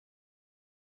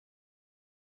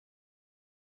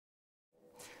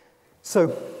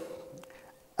So,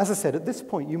 as I said, at this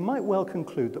point, you might well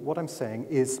conclude that what I'm saying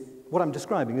is, what I'm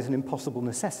describing is an impossible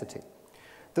necessity.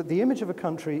 That the image of a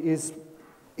country is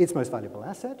its most valuable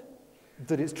asset,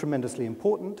 that it's tremendously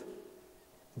important,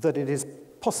 that it is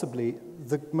possibly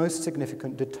the most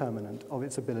significant determinant of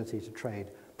its ability to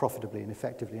trade profitably and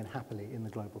effectively and happily in the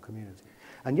global community.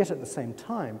 And yet at the same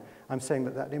time, I'm saying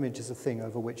that that image is a thing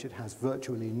over which it has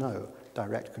virtually no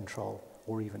direct control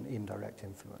or even indirect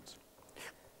influence.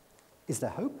 Is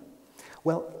there hope?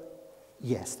 Well,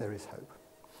 yes, there is hope.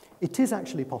 It is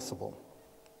actually possible,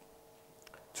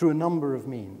 through a number of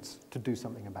means, to do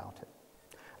something about it.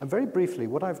 And very briefly,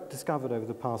 what I've discovered over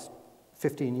the past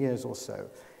 15 years or so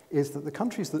is that the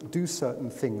countries that do certain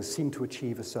things seem to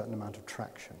achieve a certain amount of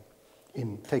traction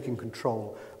in taking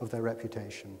control of their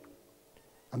reputation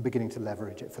and beginning to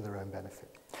leverage it for their own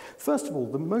benefit. First of all,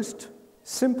 the most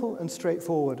simple and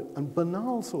straightforward and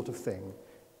banal sort of thing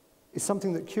is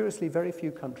something that curiously very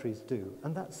few countries do,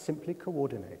 and that's simply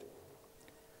coordinate.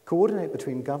 Coordinate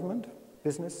between government,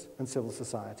 business, and civil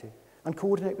society, and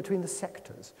coordinate between the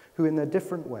sectors, who in their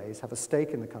different ways have a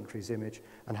stake in the country's image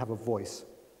and have a voice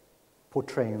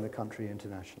portraying the country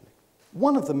internationally.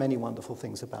 One of the many wonderful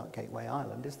things about Gateway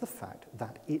Island is the fact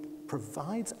that it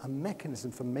provides a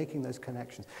mechanism for making those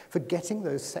connections, for getting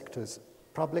those sectors,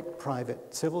 public,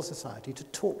 private, civil society, to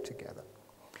talk together.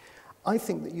 I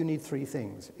think that you need three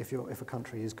things if a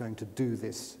country is going to do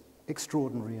this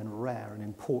extraordinary and rare and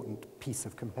important piece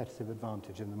of competitive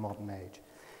advantage in the modern age.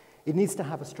 It needs to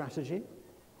have a strategy,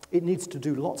 it needs to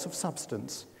do lots of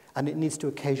substance, and it needs to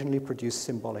occasionally produce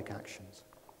symbolic actions.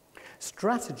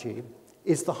 Strategy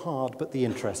is the hard but the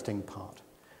interesting part.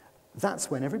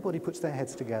 That's when everybody puts their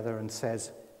heads together and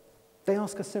says, they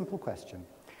ask a simple question.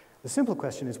 The simple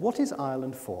question is, what is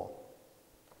Ireland for?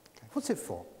 Okay, what's it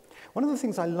for? One of the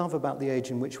things I love about the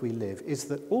age in which we live is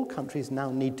that all countries now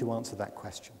need to answer that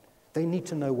question. They need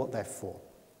to know what they're for.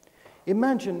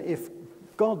 Imagine if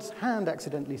God's hand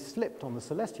accidentally slipped on the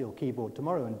celestial keyboard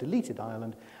tomorrow and deleted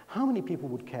Ireland, how many people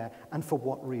would care, and for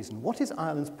what reason? What is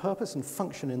Ireland's purpose and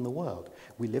function in the world?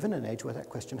 We live in an age where that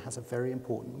question has a very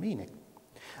important meaning.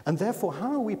 And therefore,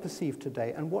 how are we perceived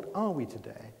today, and what are we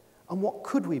today, and what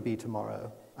could we be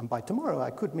tomorrow? And by tomorrow,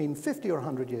 I could mean 50 or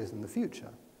 100 years in the future.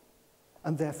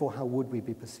 And therefore, how would we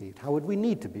be perceived? How would we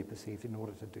need to be perceived in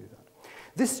order to do that?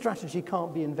 This strategy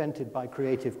can't be invented by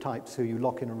creative types who you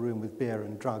lock in a room with beer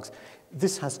and drugs.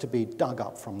 This has to be dug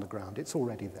up from the ground. It's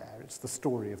already there. It's the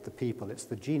story of the people. It's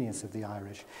the genius of the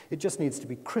Irish. It just needs to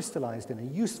be crystallized in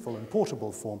a useful and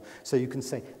portable form so you can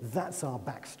say, that's our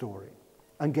backstory,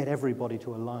 and get everybody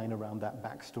to align around that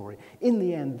backstory. In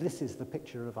the end, this is the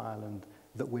picture of Ireland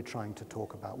that we're trying to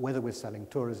talk about, whether we're selling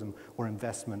tourism or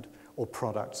investment or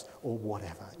products or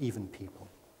whatever, even people.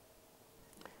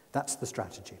 That's the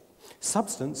strategy.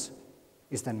 Substance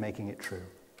is then making it true,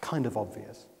 kind of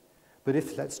obvious. But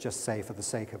if, let's just say, for the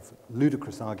sake of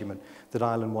ludicrous argument, that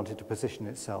Ireland wanted to position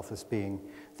itself as being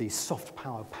the soft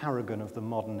power paragon of the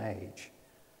modern age,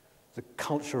 the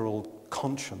cultural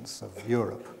conscience of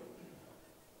Europe,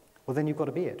 well, then you've got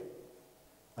to be it.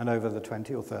 And over the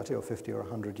 20 or 30 or 50 or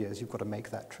 100 years, you've got to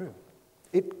make that true.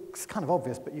 It's kind of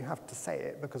obvious, but you have to say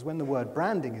it, because when the word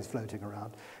branding is floating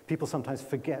around, people sometimes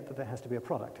forget that there has to be a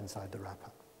product inside the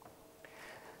wrapper.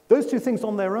 Those two things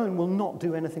on their own will not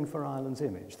do anything for Ireland's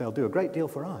image. They'll do a great deal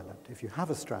for Ireland. If you have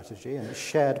a strategy and it's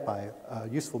shared by a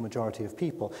useful majority of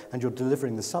people and you're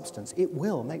delivering the substance, it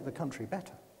will make the country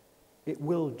better. It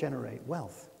will generate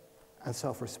wealth and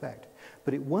self-respect,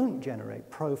 but it won't generate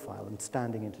profile and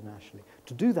standing internationally.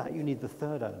 To do that, you need the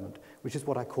third element, which is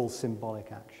what I call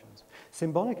symbolic actions.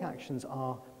 Symbolic actions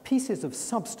are pieces of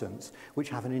substance which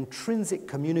have an intrinsic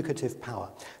communicative power.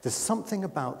 There's something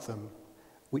about them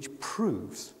which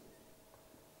proves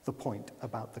the point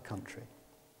about the country.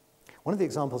 One of the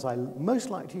examples I most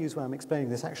like to use when I'm explaining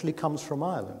this actually comes from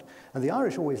Ireland. And the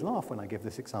Irish always laugh when I give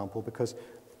this example because,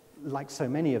 like so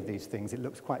many of these things, it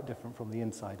looks quite different from the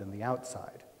inside and the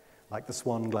outside, like the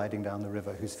swan gliding down the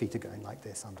river whose feet are going like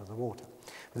this under the water.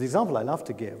 But the example I love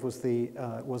to give was the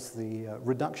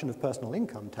reduction of personal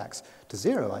income tax to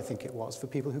zero, I think it was, for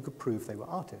people who could prove they were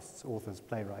artists, authors,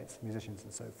 playwrights, musicians,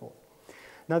 and so forth.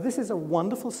 Now, this is a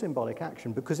wonderful symbolic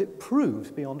action because it proves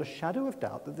beyond a shadow of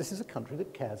doubt that this is a country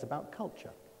that cares about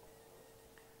culture.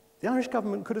 The Irish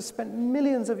government could have spent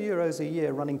millions of euros a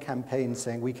year running campaigns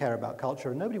saying we care about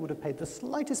culture, and nobody would have paid the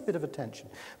slightest bit of attention.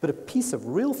 But a piece of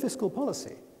real fiscal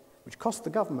policy, which cost the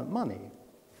government money,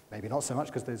 maybe not so much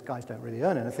because those guys don't really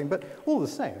earn anything, but all the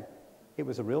same, It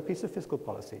was a real piece of fiscal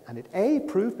policy, and it A,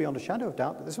 proved beyond a shadow of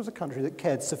doubt that this was a country that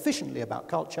cared sufficiently about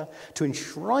culture to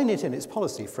enshrine it in its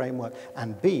policy framework,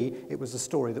 and B, it was a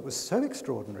story that was so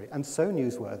extraordinary and so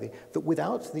newsworthy that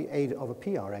without the aid of a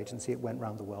PR agency, it went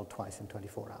round the world twice in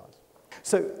 24 hours.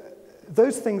 So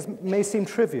those things may seem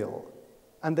trivial,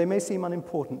 and they may seem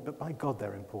unimportant, but by God,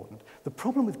 they're important. The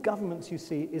problem with governments, you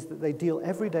see, is that they deal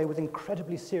every day with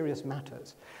incredibly serious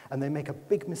matters, and they make a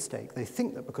big mistake. They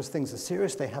think that because things are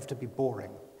serious, they have to be boring,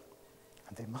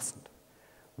 and they mustn't.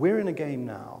 We're in a game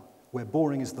now where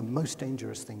boring is the most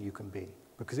dangerous thing you can be,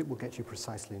 because it will get you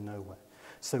precisely nowhere.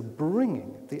 So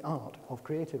bringing the art of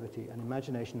creativity and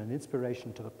imagination and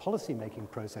inspiration to the policy-making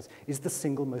process is the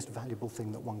single most valuable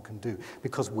thing that one can do,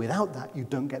 because without that, you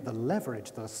don't get the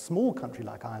leverage that a small country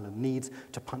like Ireland needs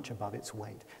to punch above its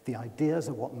weight. The ideas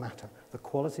are what matter, the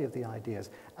quality of the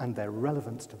ideas and their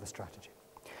relevance to the strategy.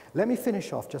 Let me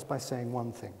finish off just by saying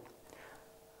one thing.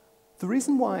 The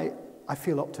reason why I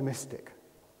feel optimistic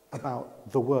about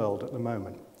the world at the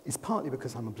moment is partly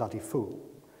because I'm a bloody fool.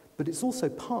 But it's also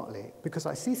partly because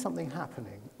I see something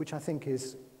happening which I think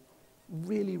is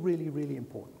really, really, really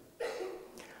important.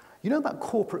 You know about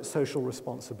corporate social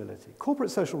responsibility.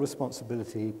 Corporate social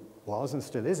responsibility was and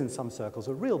still is in some circles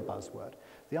a real buzzword.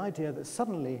 The idea that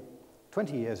suddenly,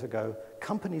 20 years ago,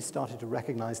 companies started to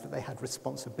recognize that they had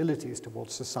responsibilities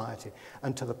towards society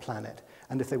and to the planet.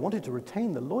 And if they wanted to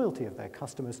retain the loyalty of their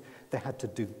customers, they had to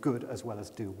do good as well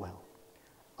as do well.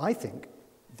 I think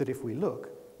that if we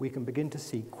look, we can begin to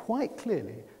see quite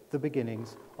clearly the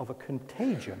beginnings of a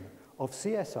contagion of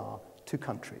CSR to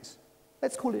countries.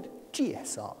 Let's call it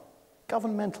GSR,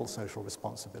 governmental social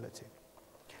responsibility.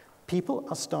 People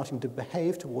are starting to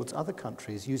behave towards other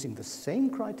countries using the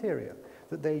same criteria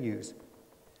that they use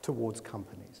towards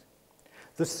companies.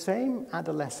 The same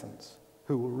adolescents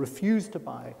who will refuse to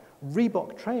buy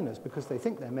Reebok trainers because they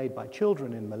think they're made by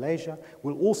children in Malaysia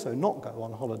will also not go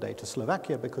on holiday to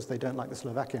Slovakia because they don't like the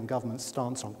Slovakian government's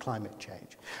stance on climate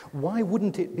change. Why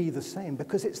wouldn't it be the same?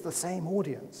 Because it's the same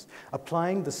audience,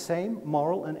 applying the same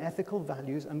moral and ethical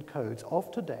values and codes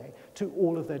of today to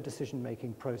all of their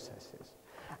decision-making processes.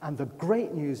 And the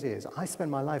great news is, I spend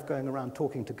my life going around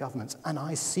talking to governments, and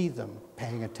I see them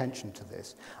paying attention to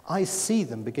this. I see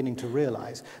them beginning to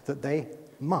realize that they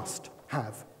must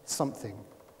have something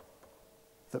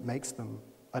that makes them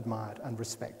admired and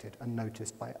respected and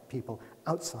noticed by people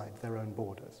outside their own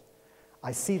borders.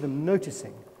 I see them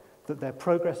noticing that their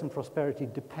progress and prosperity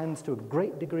depends to a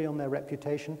great degree on their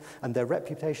reputation, and their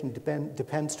reputation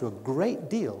depends to a great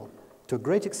deal, to a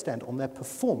great extent, on their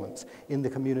performance in the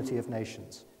community of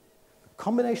nations. The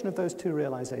combination of those two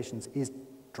realizations is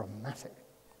dramatic.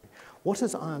 What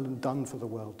has Ireland done for the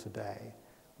world today?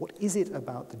 What is it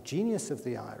about the genius of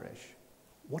the Irish?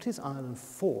 What is Ireland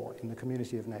for in the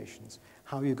community of nations?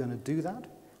 How are you going to do that?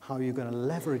 How are you going to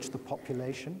leverage the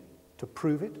population to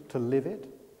prove it, to live it,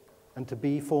 and to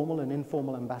be formal and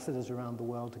informal ambassadors around the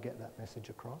world to get that message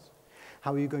across?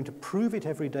 How are you going to prove it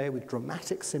every day with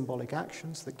dramatic symbolic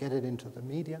actions that get it into the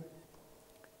media?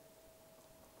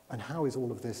 And how is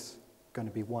all of this going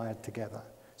to be wired together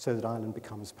so that Ireland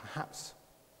becomes perhaps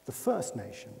the first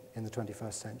nation in the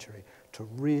 21st century to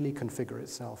really configure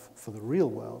itself for the real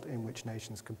world in which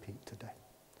nations compete today?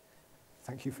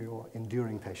 Thank you for your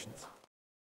enduring patience.